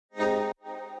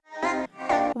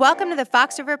Welcome to the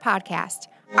Fox River Podcast.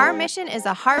 Our mission is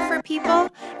a heart for people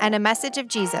and a message of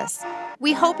Jesus.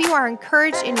 We hope you are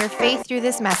encouraged in your faith through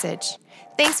this message.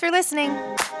 Thanks for listening.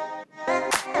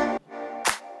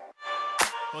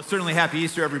 Well, certainly happy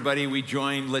Easter, everybody. We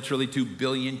joined literally 2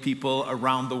 billion people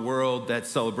around the world that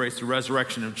celebrates the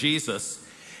resurrection of Jesus.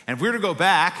 And if we were to go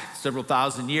back several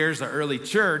thousand years, our early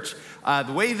church,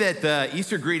 the way that the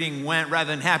Easter greeting went, rather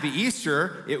than Happy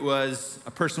Easter, it was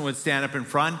a person would stand up in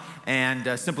front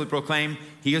and simply proclaim,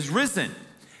 "He is risen."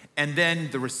 And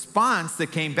then the response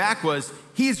that came back was,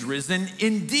 "He is risen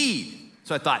indeed."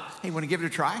 So I thought, hey, want to give it a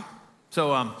try?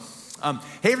 So,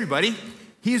 hey, everybody,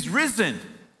 He is risen.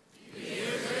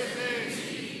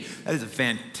 That is a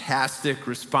fantastic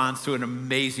response to an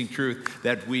amazing truth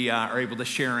that we are able to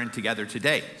share in together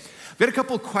today. I've got a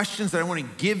couple of questions that I want to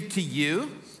give to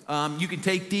you. You can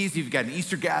take these. If you've got an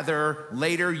Easter gather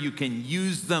later, you can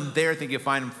use them there. I think you'll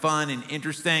find them fun and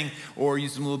interesting, or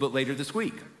use them a little bit later this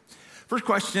week. First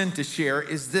question to share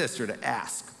is this, or to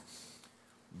ask.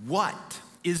 What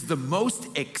is the most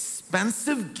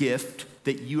expensive gift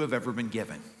that you have ever been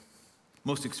given?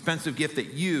 Most expensive gift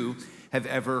that you have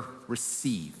ever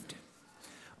received?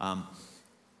 A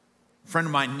friend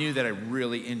of mine knew that I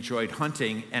really enjoyed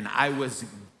hunting, and I was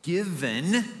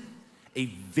given a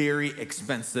very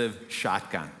expensive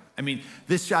shotgun. I mean,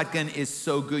 this shotgun is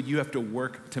so good, you have to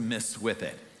work to miss with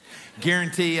it.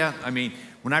 Guarantee you, I mean,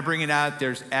 when I bring it out,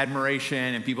 there's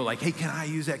admiration, and people are like, hey, can I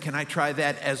use that? Can I try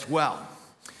that as well?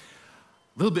 A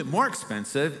little bit more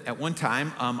expensive, at one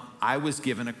time, I was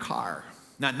given a car.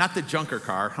 Not the junker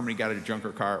car. How many got a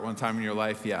junker car at one time in your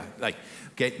life? Yeah,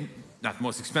 okay, not the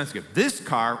most expensive gift. This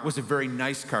car was a very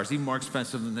nice car. It's even more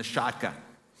expensive than the shotgun.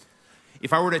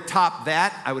 If I were to top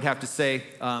that, I would have to say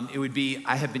it would be,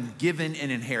 I have been given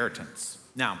an inheritance.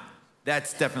 Now,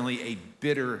 that's definitely a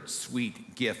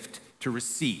bittersweet gift to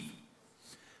receive.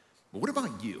 But what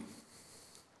about you?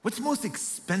 What's the most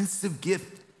expensive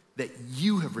gift that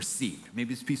you have received?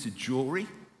 Maybe it's a piece of jewelry.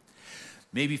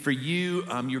 Maybe for you,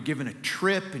 you're given a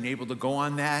trip and able to go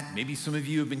on that. Maybe some of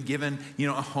you have been given,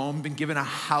 a home, been given a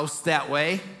house that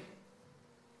way.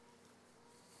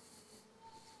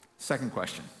 Second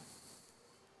question.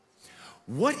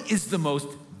 What is the most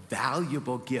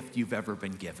valuable gift you've ever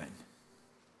been given?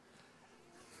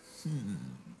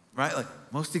 Right? Like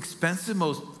most expensive,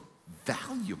 most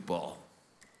valuable.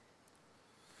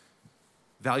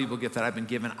 Valuable gift that I've been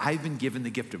given the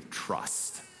gift of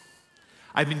trust.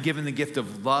 I've been given the gift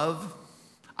of love.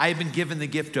 I've been given the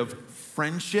gift of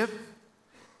friendship.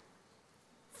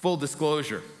 Full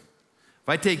disclosure, if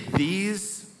I take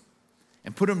these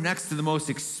and put them next to the most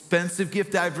expensive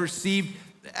gift I've received,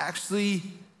 actually,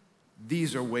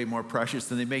 these are way more precious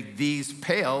than they make these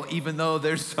pale, even though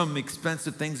there's some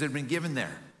expensive things that have been given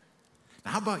there.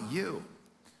 Now, how about you?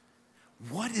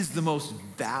 What is the most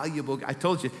valuable? I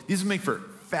told you, these will make for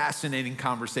fascinating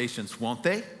conversations, won't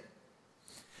they?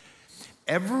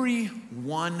 Every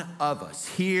one of us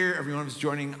here, every one of us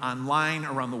joining online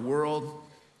around the world,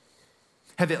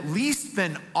 have at least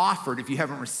been offered, if you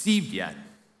haven't received yet,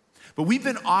 but we've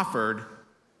been offered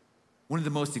one of the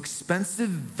most expensive,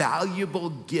 valuable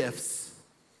gifts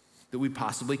that we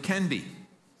possibly can be.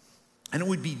 And it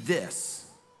would be this,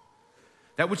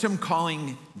 that which I'm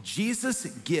calling Jesus'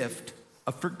 gift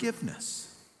of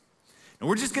forgiveness. And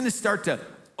we're just going to start to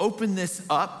open this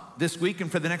up this week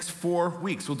and for the next 4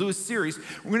 weeks. We'll do a series.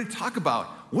 We're going to talk about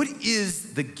what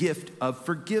is the gift of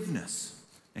forgiveness.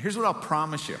 And here's what I'll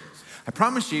promise you. I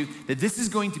promise you that this is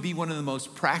going to be one of the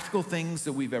most practical things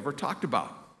that we've ever talked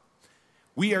about.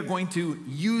 We are going to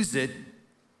use it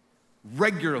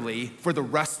regularly for the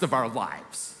rest of our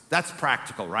lives. That's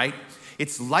practical, right?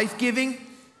 It's life-giving.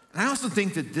 And I also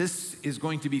think that this is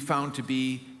going to be found to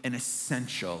be an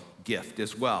essential gift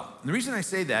as well. And the reason I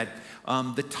say that,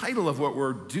 the title of what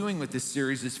we're doing with this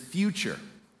series is Future.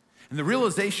 And the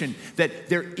realization that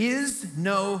there is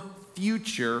no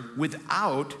future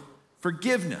without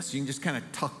forgiveness. You can just kind of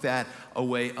tuck that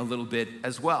away a little bit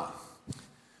as well.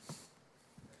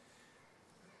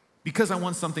 Because I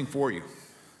want something for you.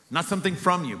 Not something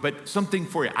from you, but something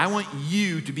for you. I want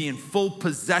you to be in full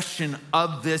possession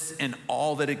of this and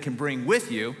all that it can bring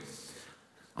with you.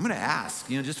 I'm going to ask,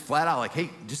 just flat out, like, hey,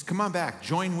 just come on back,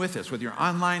 join with us, whether you're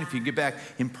online, if you get back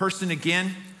in person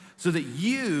again, so that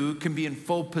you can be in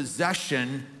full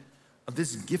possession of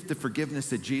this gift of forgiveness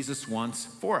that Jesus wants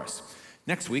for us.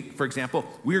 Next week, for example,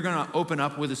 we're going to open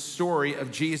up with a story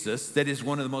of Jesus that is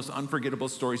one of the most unforgettable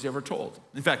stories ever told.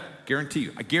 In fact, I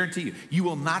guarantee you, you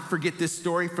will not forget this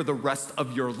story for the rest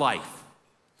of your life.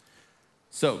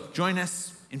 So join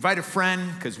us, invite a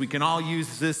friend, because we can all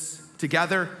use this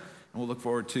together. And we'll look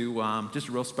forward to just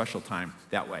a real special time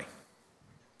that way.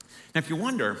 Now, if you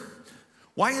wonder,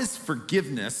 why is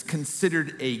forgiveness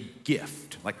considered a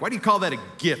gift? Like, why do you call that a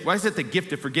gift? Why is it the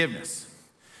gift of forgiveness?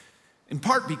 In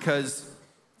part because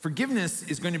forgiveness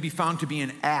is going to be found to be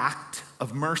an act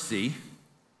of mercy,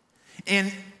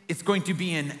 and it's going to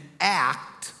be an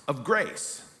act of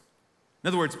grace. In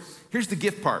other words, here's the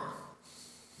gift part.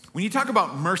 When you talk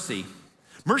about mercy,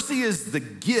 mercy is the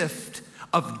gift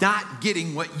of not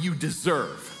getting what you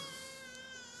deserve.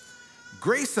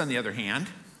 Grace, on the other hand,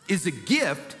 is a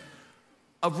gift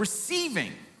of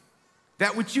receiving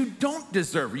that which you don't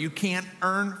deserve or you can't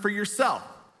earn for yourself.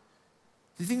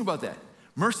 Do you think about that?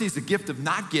 Mercy is a gift of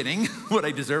not getting what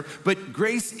I deserve, but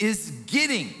grace is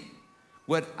getting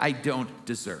what I don't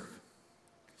deserve.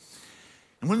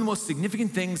 And one of the most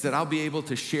significant things that I'll be able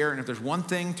to share, and if there's one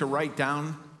thing to write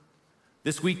down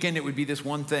this weekend, it would be this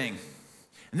one thing.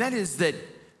 And that is that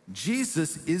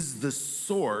Jesus is the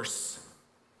source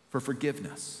for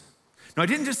forgiveness. Now, I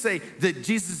didn't just say that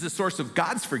Jesus is the source of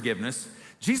God's forgiveness.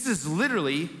 Jesus is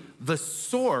literally the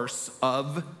source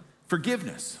of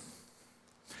forgiveness.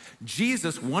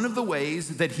 Jesus, one of the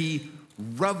ways that he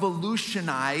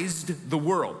revolutionized the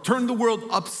world, turned the world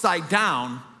upside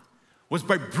down, was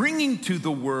by bringing to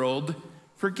the world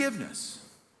forgiveness.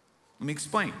 Let me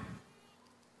explain.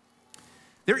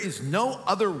 There is no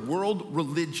other world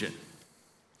religion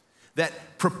that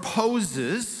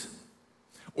proposes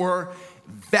or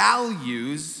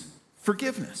values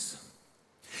forgiveness.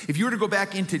 If you were to go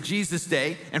back into Jesus'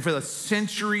 day and for the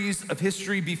centuries of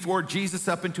history before Jesus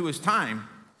up into his time,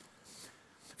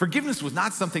 forgiveness was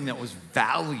not something that was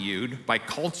valued by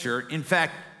culture. In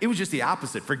fact, it was just the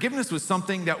opposite. Forgiveness was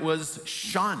something that was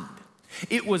shunned.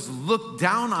 It was looked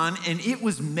down on and it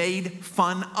was made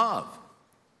fun of.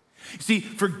 See,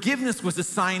 forgiveness was a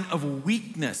sign of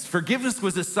weakness. Forgiveness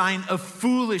was a sign of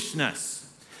foolishness.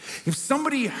 If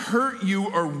somebody hurt you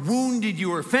or wounded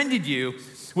you or offended you,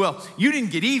 well, you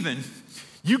didn't get even.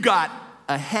 You got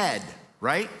ahead,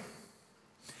 right?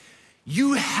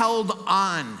 You held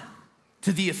on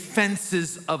to the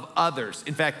offenses of others.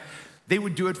 In fact, they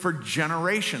would do it for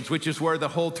generations, which is where the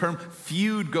whole term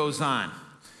feud goes on.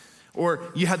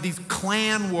 Or you have these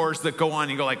clan wars that go on.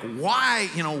 You go like, why?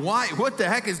 Why? What the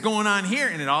heck is going on here?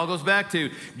 And it all goes back to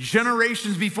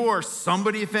generations before.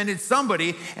 Somebody offended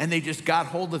somebody, and they just got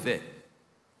hold of it.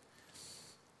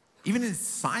 Even in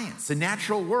science, the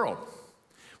natural world.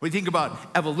 When you think about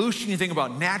evolution, you think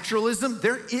about naturalism,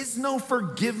 there is no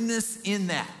forgiveness in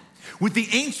that. With the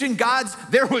ancient gods,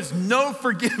 there was no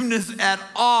forgiveness at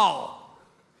all.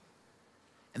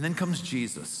 And then comes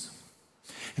Jesus.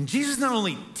 And Jesus not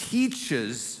only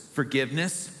teaches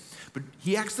forgiveness, but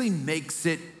he actually makes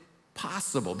it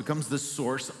possible, becomes the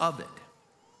source of it.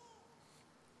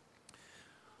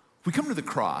 We come to the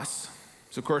cross.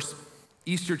 So, of course,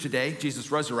 Easter today, Jesus'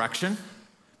 resurrection,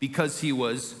 because he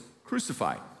was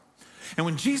crucified. And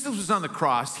when Jesus was on the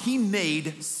cross, he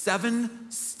made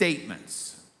 7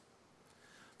 statements.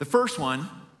 The first one,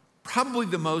 probably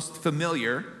the most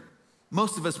familiar,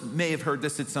 most of us may have heard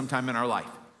this at some time in our life.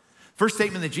 First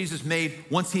statement that Jesus made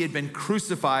once he had been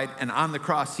crucified and on the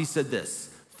cross, he said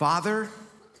this: Father,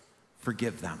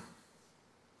 forgive them,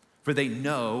 for they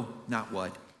know not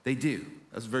what they do.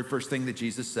 That's the very first thing that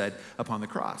Jesus said upon the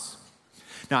cross.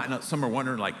 Now, I know some are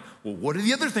wondering like, well, what are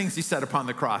the other things he said upon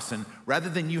the cross? And rather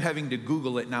than you having to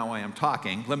Google it now while I'm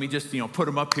talking, let me just put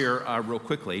them up here real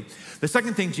quickly. The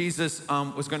second thing Jesus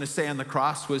was going to say on the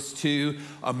cross was to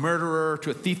a murderer, to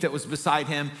a thief that was beside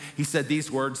him. He said these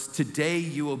words: today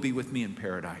you will be with me in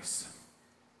paradise.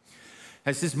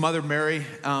 As his mother Mary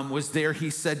was there, he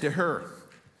said to her,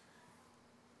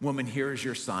 woman, here is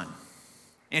your son.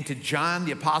 And to John,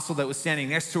 the apostle that was standing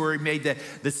next to her, he made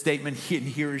the statement, and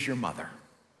here is your mother.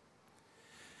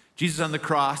 Jesus on the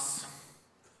cross,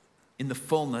 in the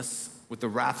fullness, with the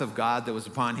wrath of God that was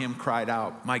upon him, cried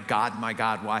out, my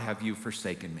God, why have you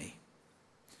forsaken me?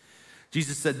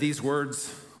 Jesus said these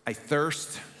words, I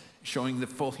thirst, showing the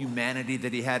full humanity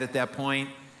that he had at that point.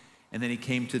 And then he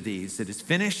came to these, it is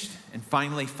finished. And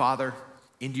finally, Father,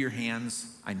 into your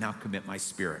hands I now commit my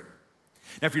spirit.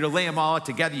 Now, if you're to lay them all out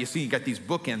together, you see you got these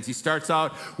bookends. He starts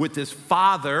out with this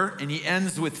Father, and he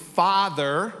ends with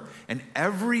Father, and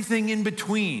everything in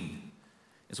between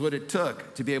is what it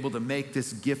took to be able to make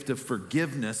this gift of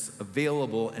forgiveness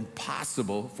available and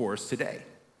possible for us today.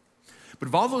 But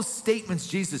of all those statements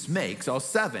Jesus makes, all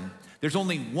 7, there's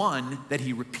only one that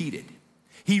he repeated.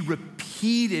 He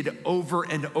repeated over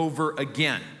and over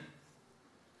again.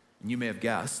 And you may have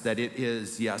guessed that it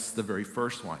is, yes, the very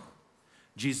first one.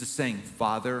 Jesus saying,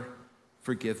 Father,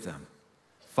 forgive them,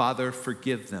 Father,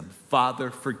 forgive them. Father,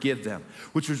 forgive them.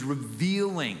 Which was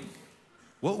revealing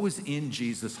what was in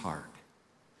Jesus' heart.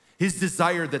 His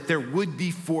desire that there would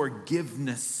be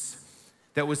forgiveness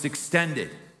that was extended.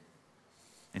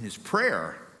 And his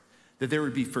prayer that there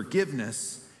would be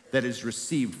forgiveness that is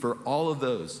received for all of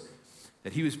those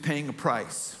that he was paying a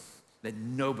price that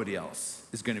nobody else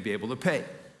is going to be able to pay.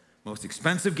 Most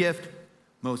expensive gift,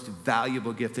 most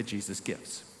valuable gift that Jesus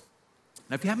gives.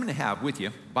 Now, if you happen to have with you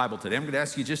a Bible today, I'm going to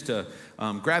ask you just to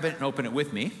grab it and open it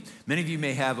with me. Many of you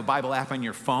may have a Bible app on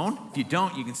your phone. If you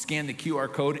don't, you can scan the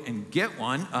QR code and get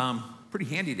one. Pretty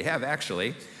handy to have,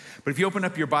 actually. But if you open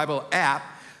up your Bible app,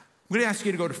 I'm going to ask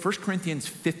you to go to 1 Corinthians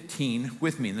 15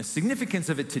 with me. And the significance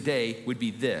of it today would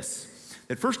be this,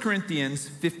 that 1 Corinthians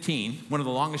 15, one of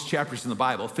the longest chapters in the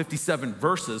Bible, 57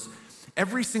 verses,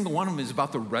 every single one of them is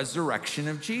about the resurrection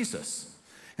of Jesus.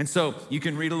 And so you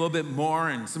can read a little bit more,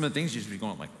 and some of the things you should be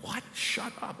going like, what?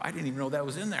 Shut up. I didn't even know that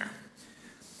was in there.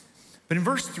 But in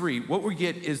verse 3, what we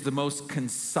get is the most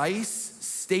concise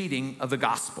stating of the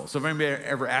gospel. So if anybody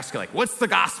ever asks you, like, what's the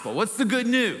gospel? What's the good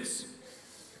news?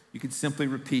 You can simply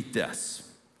repeat this.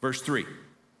 Verse 3,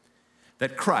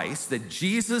 that Christ, that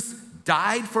Jesus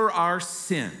died for our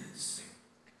sins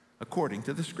according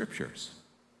to the scriptures,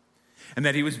 and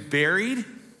that he was buried,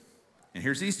 and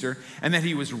here's Easter, and that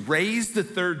he was raised the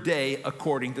third day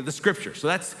according to the scripture. So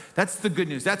that's the good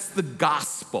news. That's the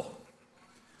gospel.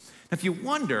 Now, if you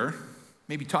wonder,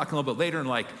 maybe talking a little bit later, and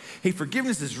like, hey,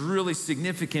 forgiveness is really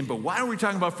significant, but why are we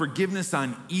talking about forgiveness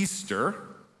on Easter?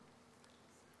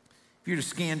 If you were to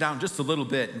scan down just a little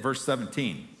bit in verse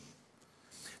 17,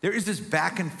 there is this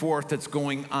back and forth that's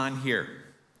going on here.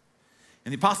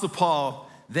 And the Apostle Paul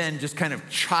then just kind of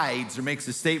chides or makes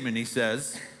a statement. He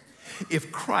says,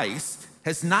 if Christ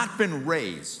has not been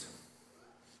raised,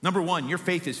 number one, your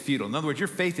faith is futile. In other words, your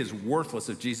faith is worthless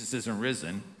if Jesus isn't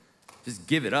risen. Just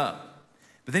give it up.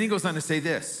 But then he goes on to say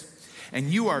this, and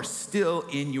you are still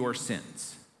in your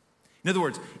sins. In other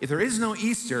words, if there is no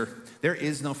Easter, there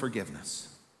is no forgiveness.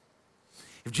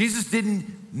 If Jesus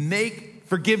didn't make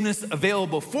forgiveness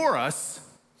available for us,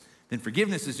 then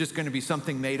forgiveness is just going to be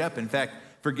something made up. In fact,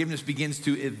 forgiveness begins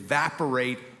to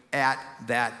evaporate at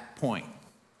that point.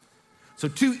 So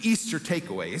 2 Easter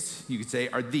takeaways, you could say,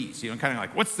 are these. You know, kind of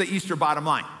like, what's the Easter bottom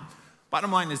line?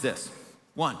 Bottom line is this.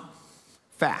 1,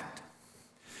 fact.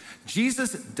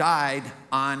 Jesus died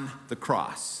on the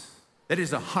cross. That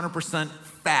is 100%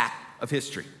 fact of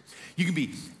history. You can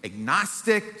be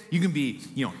agnostic, you can be,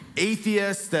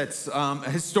 atheist, that's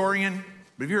a historian.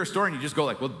 But if you're a historian, you just go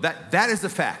like, well, that is a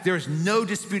fact. There is no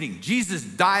disputing. Jesus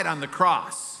died on the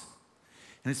cross.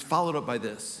 And it's followed up by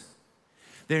this.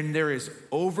 Then there is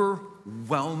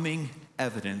overwhelming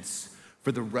evidence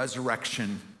for the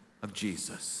resurrection of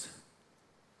Jesus.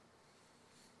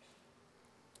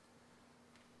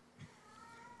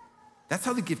 That's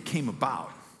how the gift came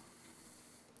about.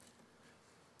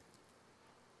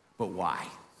 But why?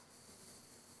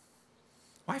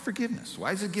 Why forgiveness?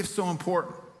 Why is the gift so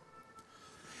important?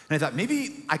 And I thought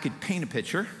maybe I could paint a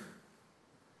picture,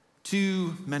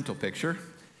 mental picture,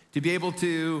 to be able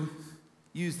to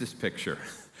use this picture.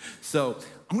 So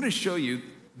I'm going to show you,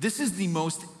 this is the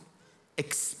most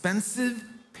expensive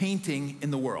painting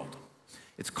in the world.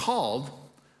 It's called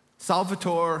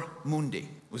Salvator Mundi. It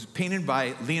was painted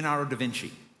by Leonardo da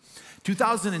Vinci.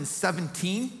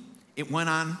 2017, it went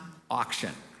on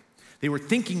auction. They were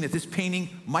thinking that this painting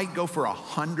might go for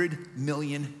 $100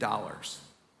 million.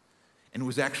 And it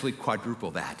was actually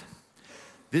quadruple that.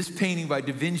 This painting by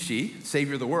Da Vinci,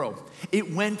 Savior of the World,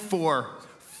 it went for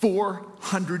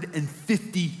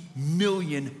 $450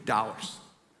 million.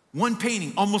 One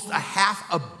painting, almost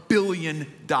 $500 million.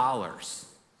 Now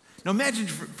imagine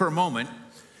for a moment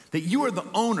that you are the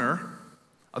owner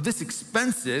of this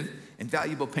expensive and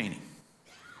valuable painting.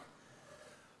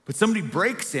 But somebody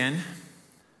breaks in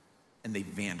and they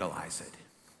vandalize it.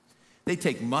 They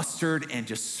take mustard and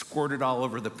just squirt it all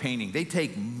over the painting. They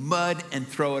take mud and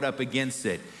throw it up against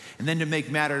it. And then to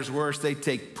make matters worse, they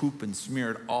take poop and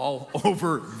smear it all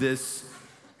over this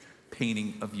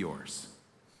painting of yours.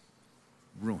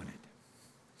 Ruin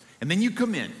it. And then you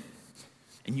come in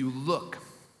and you look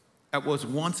at what was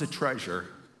once a treasure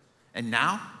and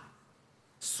now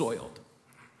soiled,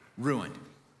 ruined.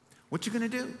 What you gonna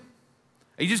do?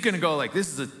 Are you just gonna go like,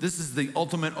 this is the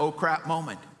ultimate oh crap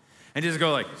moment? And just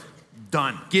go like,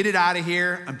 done. Get it out of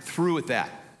here. I'm through with that.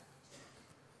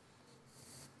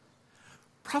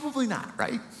 Probably not,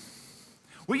 right?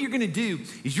 What you're going to do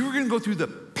is you're going to go through the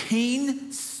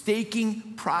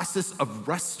painstaking process of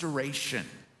restoration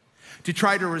to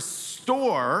try to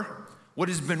restore what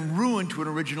has been ruined to an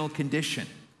original condition.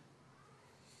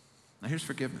 Now here's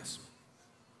forgiveness.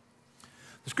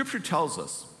 The scripture tells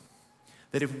us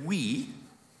that if we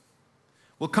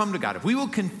will come to God, if we will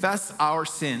confess our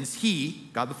sins, he,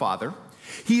 God the Father,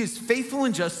 he is faithful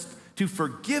and just to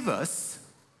forgive us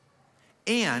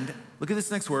and, look at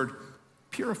this next word,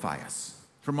 purify us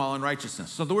from all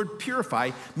unrighteousness. So the word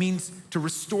purify means to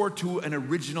restore to an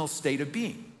original state of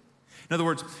being. In other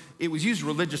words, it was used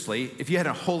religiously. If you had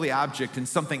a holy object and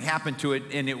something happened to it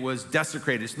and it was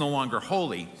desecrated, it's no longer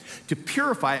holy. To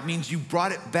purify it means you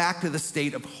brought it back to the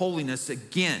state of holiness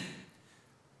again.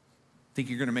 I think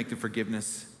you're going to make the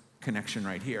forgiveness connection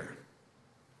right here.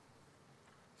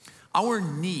 Our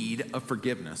need of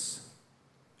forgiveness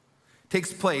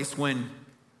takes place when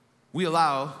we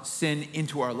allow sin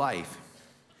into our life,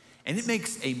 and it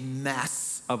makes a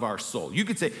mess of our soul. You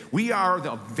could say we are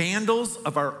the vandals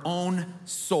of our own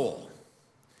soul.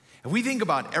 If we think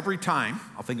about every time,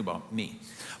 I'll think about me.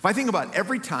 If I think about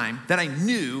every time that I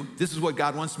knew this is what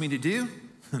God wants me to do,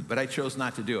 but I chose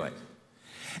not to do it.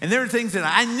 And there are things that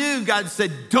I knew God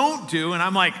said don't do, and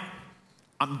I'm like,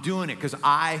 I'm doing it because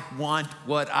I want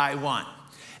what I want.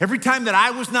 Every time that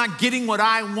I was not getting what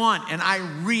I want and I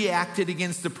reacted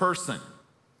against the person,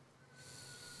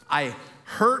 I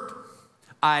hurt,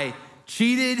 I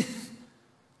cheated,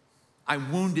 I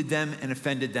wounded them and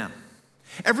offended them.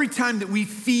 Every time that we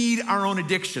feed our own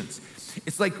addictions,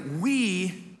 it's like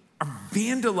we are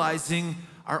vandalizing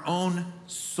our own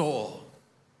soul.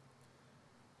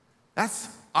 That's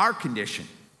our condition.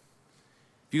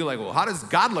 If you're like, well, how does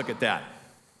God look at that?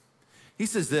 He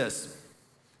says this,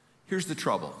 here's the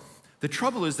trouble. The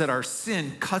trouble is that our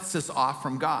sin cuts us off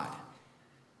from God.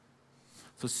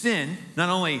 So sin not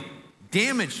only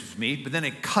damages me, but then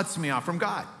it cuts me off from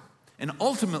God. And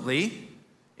ultimately,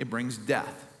 it brings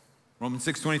death. Romans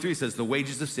 6:23 says the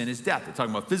wages of sin is death. It's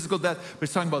talking about physical death, but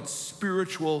it's talking about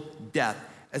spiritual death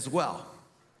as well.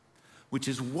 Which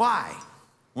is why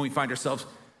when we find ourselves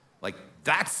like,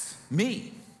 that's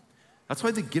me. That's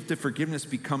why the gift of forgiveness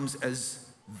becomes as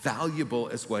valuable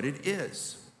as what it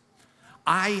is.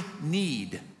 I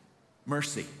need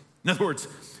mercy. In other words,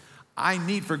 I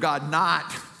need for God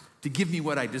not to give me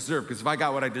what I deserve, because if I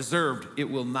got what I deserved, it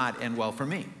will not end well for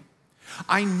me.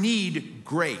 I need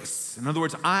grace. In other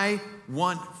words, I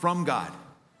want from God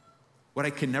what I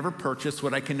can never purchase,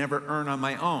 what I can never earn on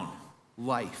my own.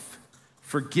 Life,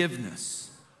 forgiveness,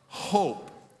 hope.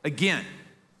 Again,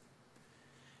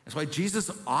 that's why Jesus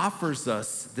offers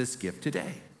us this gift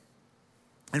today.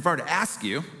 And if I were to ask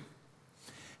you,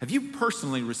 have you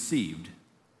personally received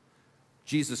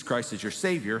Jesus Christ as your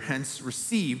Savior, hence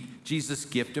received Jesus'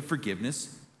 gift of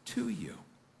forgiveness to you?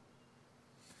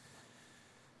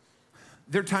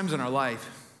 There are times in our life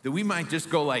that we might just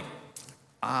go like,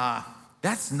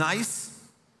 that's nice,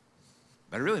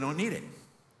 but I really don't need it.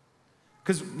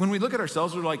 Because when we look at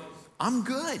ourselves, we're like, I'm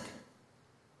good.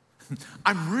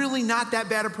 I'm really not that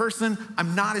bad a person.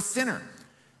 I'm not a sinner.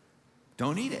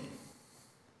 Don't need it.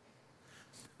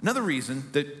 Another reason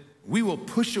that we will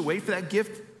push away for that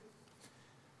gift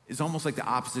is almost like the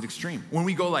opposite extreme. When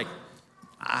we go like,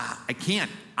 I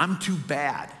can't, I'm too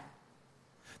bad.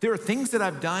 There are things that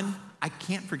I've done I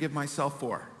can't forgive myself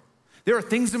for. There are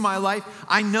things in my life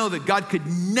I know that God could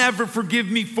never forgive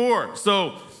me for,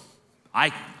 so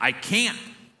I can't.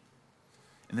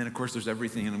 And then, of course, there's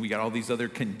everything, and we got all these other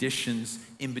conditions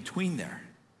in between there.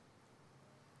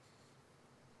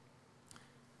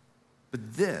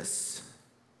 But this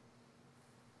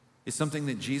is something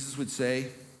that Jesus would say,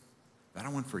 that I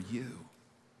want for you.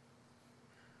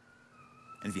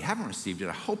 And if you haven't received it,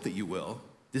 I hope that you will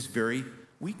this very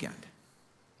weekend.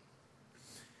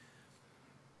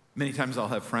 Many times I'll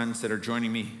have friends that are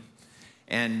joining me,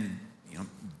 and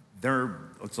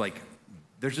it's like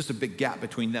there's just a big gap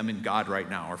between them and God right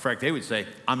now. Or in fact, they would say,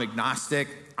 I'm agnostic,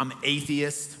 I'm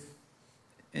atheist.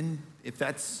 And if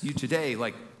that's you today,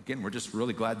 like, again, we're just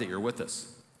really glad that you're with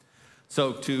us.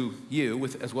 So to you,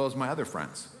 as well as my other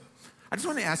friends, I just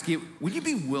want to ask you, would you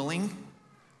be willing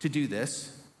to do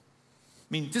this?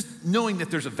 I mean, just knowing that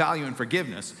there's a value in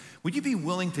forgiveness, would you be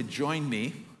willing to join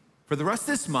me for the rest of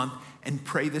this month and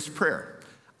pray this prayer?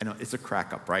 I know it's a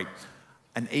crack up, right?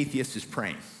 An atheist is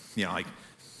praying,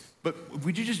 but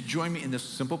would you just join me in this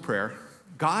simple prayer?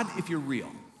 God, if you're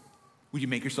real, would you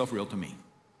make yourself real to me?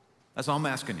 That's all I'm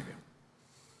asking of you.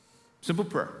 Simple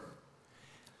prayer.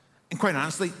 And quite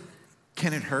honestly,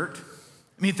 can it hurt?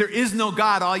 I mean, if there is no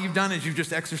God, all you've done is you've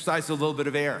just exercised a little bit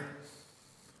of air.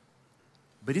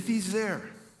 But if he's there,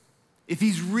 if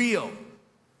he's real,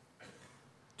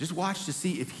 just watch to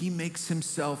see if he makes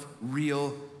himself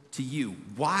real to you.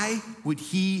 Why would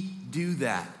he do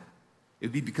that? It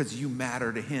would be because you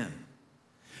matter to him.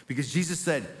 Because Jesus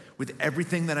said, with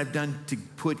everything that I've done to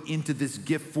put into this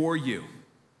gift for you,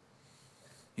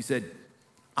 He said,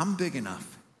 I'm big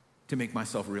enough to make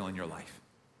myself real in your life.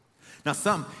 Now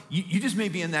some, you just may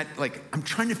be in that, like, I'm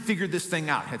trying to figure this thing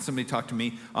out. I had somebody talk to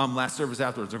me last service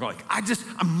afterwards. They're going like,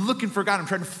 I'm looking for God. I'm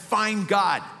trying to find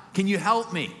God. Can you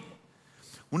help me?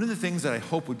 One of the things that I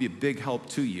hope would be a big help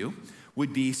to you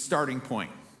would be Starting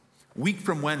Point. Week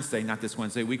from Wednesday, not this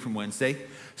Wednesday, week from Wednesday.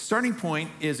 Starting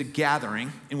Point is a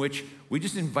gathering in which we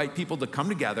just invite people to come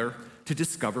together to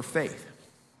discover faith.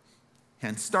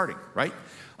 Hence starting, right?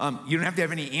 You don't have to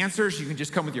have any answers. You can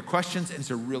just come with your questions, and it's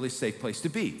a really safe place to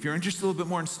be. If you're interested a little bit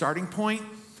more in Starting Point,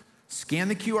 scan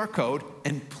the QR code,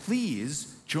 and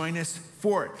please join us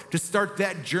for it. To start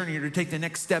that journey or to take the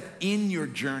next step in your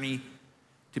journey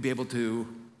to be able to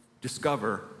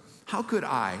discover, how could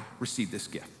I receive this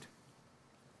gift?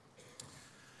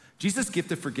 Jesus'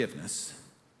 gift of forgiveness,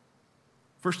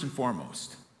 first and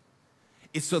foremost,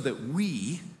 is so that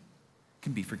we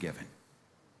can be forgiven.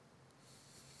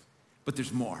 But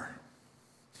there's more.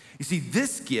 You see,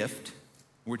 this gift,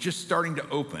 we're just starting to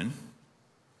open,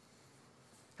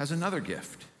 has another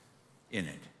gift in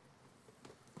it.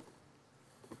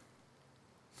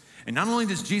 And not only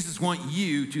does Jesus want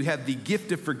you to have the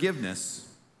gift of forgiveness,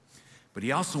 but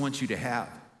he also wants you to have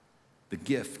the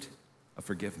gift of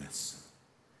forgiveness.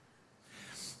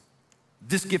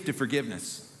 This gift of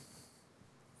forgiveness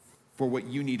for what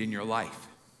you need in your life.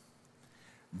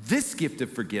 This gift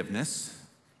of forgiveness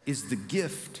is the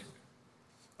gift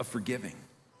of forgiving.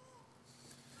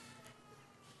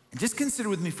 And just consider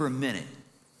with me for a minute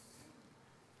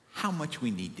how much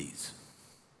we need these.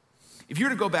 If you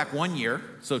were to go back 1 year,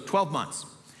 so 12 months,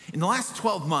 in the last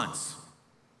 12 months,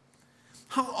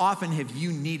 how often have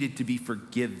you needed to be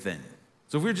forgiven?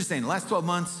 So if we were just saying, the last 12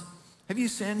 months, have you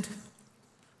sinned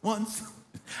once?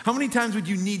 How many times would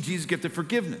you need Jesus' gift of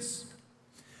forgiveness?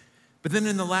 But then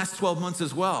in the last 12 months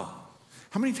as well,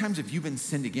 how many times have you been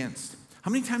sinned against?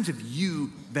 How many times have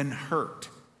you been hurt?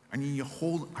 Are you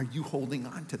holding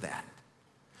on to that?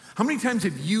 How many times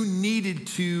have you needed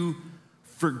to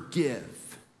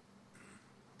forgive?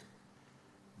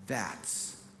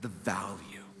 That's the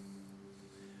value.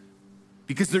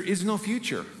 Because there is no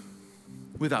future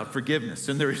without forgiveness,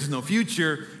 and there is no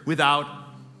future without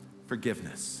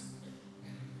forgiveness.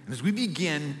 And as we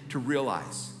begin to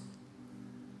realize,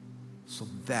 so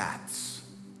that's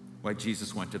why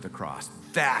Jesus went to the cross.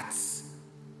 That's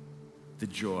the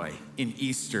joy in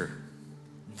Easter.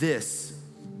 This,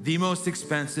 the most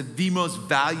expensive, the most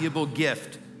valuable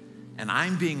gift, and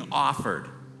I'm being offered.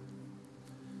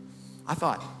 I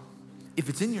thought, if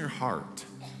it's in your heart,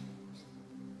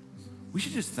 we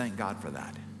should just thank God for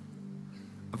that.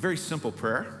 A very simple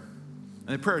prayer.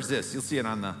 And the prayer is this. You'll see it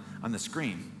on the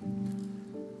screen.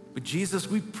 But Jesus,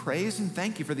 we praise and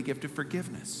thank you for the gift of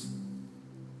forgiveness.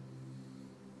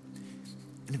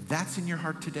 And if that's in your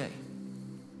heart today,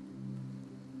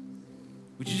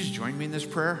 would you just join me in this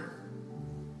prayer?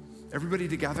 Everybody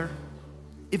together?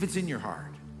 If it's in your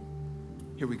heart.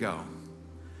 Here we go.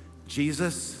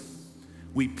 Jesus,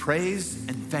 we praise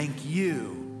and thank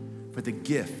you for the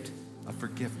gift of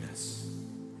forgiveness.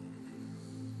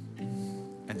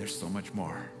 And there's so much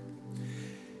more.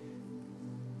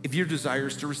 If your desire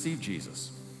is to receive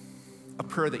Jesus, a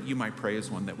prayer that you might pray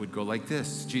is one that would go like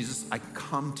this. Jesus, I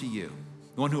come to you,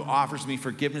 the one who offers me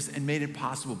forgiveness and made it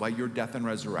possible by your death and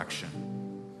resurrection.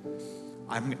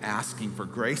 I'm asking for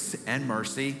grace and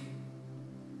mercy,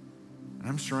 and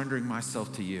I'm surrendering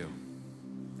myself to you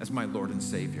as my Lord and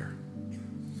Savior.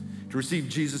 To receive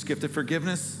Jesus' gift of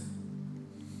forgiveness,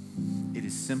 it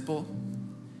is simple,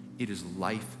 it is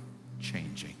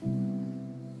life-changing.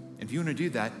 And if you want to do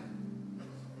that,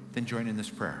 then join in this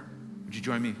prayer. Would you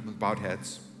join me with bowed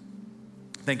heads?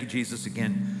 Thank you, Jesus,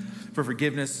 again, for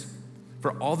forgiveness,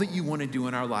 for all that you want to do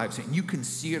in our lives. And you can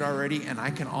see it already, and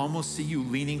I can almost see you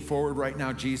leaning forward right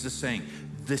now, Jesus, saying,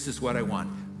 this is what I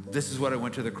want. This is what I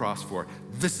went to the cross for.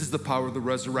 This is the power of the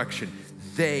resurrection.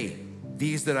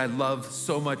 These that I love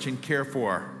so much and care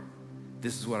for,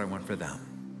 this is what I want for them.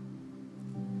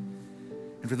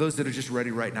 And for those that are just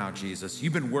ready right now, Jesus,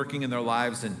 you've been working in their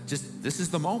lives, and just this is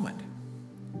the moment.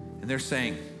 And they're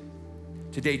saying,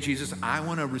 today, Jesus, I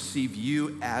want to receive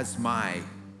you as my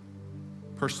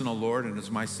personal Lord and as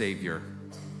my Savior.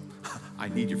 I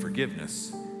need your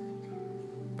forgiveness.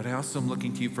 But I also am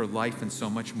looking to you for life and so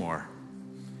much more.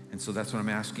 And so that's what I'm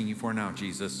asking you for now,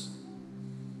 Jesus.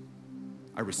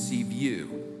 I receive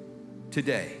you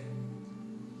today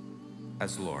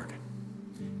as Lord.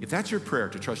 If that's your prayer,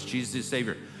 to trust Jesus as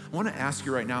Savior, I want to ask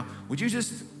you right now, would you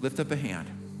just lift up a hand?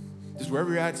 Just wherever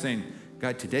you're at, saying,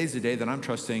 God, today's the day that I'm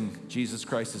trusting Jesus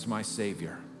Christ as my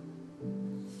Savior.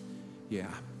 Yeah.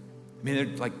 I mean,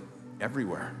 they're like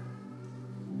everywhere.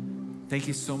 Thank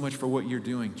you so much for what you're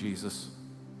doing, Jesus.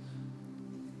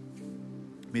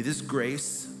 May this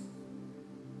grace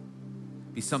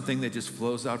be something that just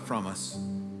flows out from us.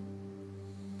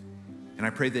 And I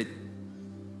pray that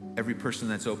every person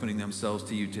that's opening themselves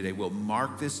to you today will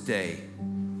mark this day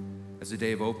as a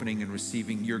day of opening and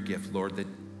receiving your gift, Lord, that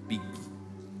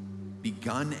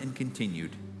begun and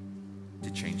continued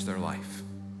to change their life.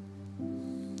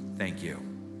 Thank you.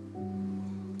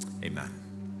 Amen.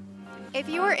 If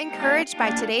you were encouraged by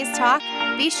today's talk,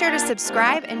 be sure to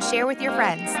subscribe and share with your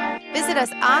friends. Visit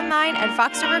us online at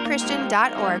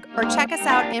foxriverchristian.org or check us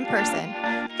out in person.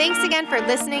 Thanks again for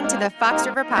listening to the Fox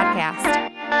River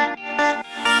Podcast.